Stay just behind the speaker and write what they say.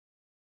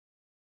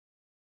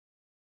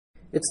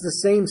It's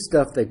the same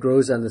stuff that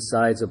grows on the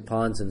sides of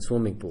ponds and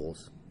swimming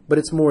pools, but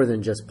it's more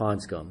than just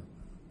pond scum.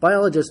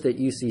 Biologists at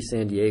UC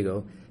San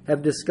Diego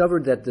have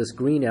discovered that this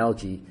green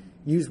algae,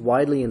 used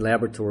widely in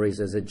laboratories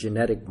as a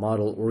genetic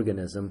model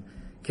organism,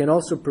 can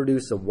also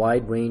produce a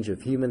wide range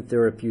of human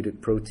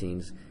therapeutic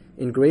proteins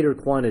in greater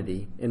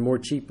quantity and more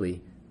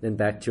cheaply than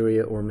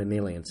bacteria or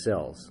mammalian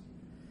cells.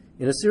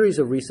 In a series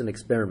of recent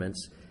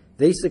experiments,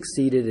 they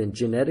succeeded in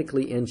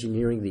genetically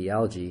engineering the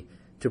algae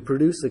to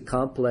produce a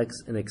complex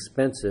and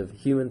expensive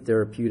human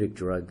therapeutic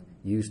drug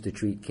used to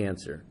treat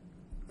cancer.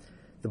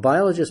 The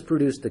biologists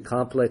produced a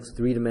complex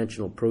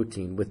three-dimensional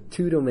protein with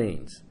two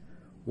domains,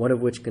 one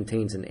of which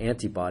contains an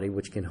antibody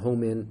which can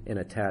home in and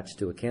attach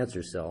to a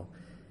cancer cell,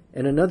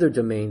 and another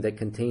domain that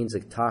contains a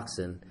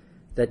toxin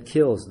that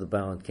kills the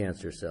bound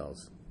cancer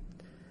cells.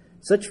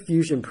 Such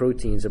fusion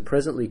proteins are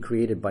presently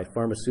created by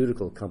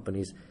pharmaceutical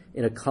companies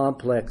in a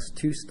complex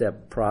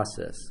two-step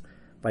process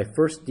by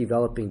first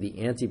developing the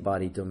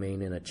antibody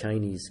domain in a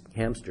Chinese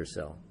hamster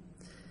cell.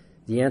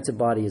 The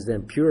antibody is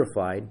then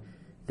purified,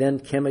 then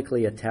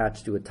chemically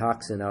attached to a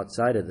toxin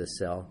outside of the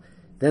cell,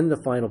 then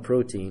the final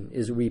protein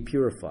is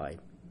repurified.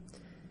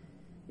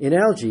 In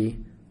algae,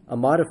 a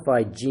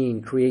modified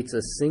gene creates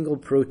a single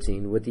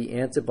protein with the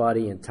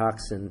antibody and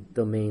toxin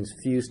domains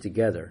fused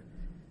together.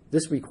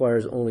 This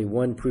requires only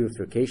one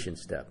purification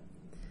step.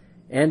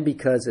 And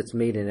because it's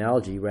made in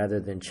algae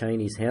rather than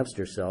Chinese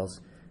hamster cells,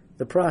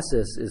 the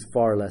process is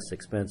far less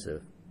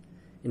expensive.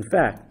 In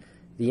fact,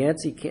 the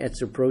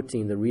anti-cancer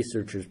protein the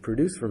researchers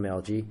produce from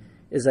algae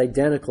is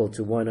identical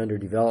to one under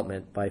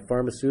development by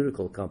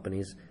pharmaceutical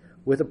companies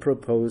with a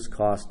proposed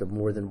cost of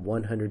more than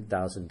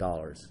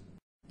 $100,000.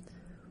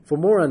 For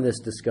more on this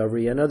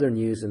discovery and other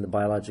news in the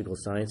biological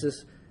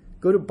sciences,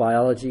 go to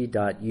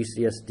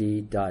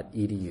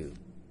biology.ucsd.edu.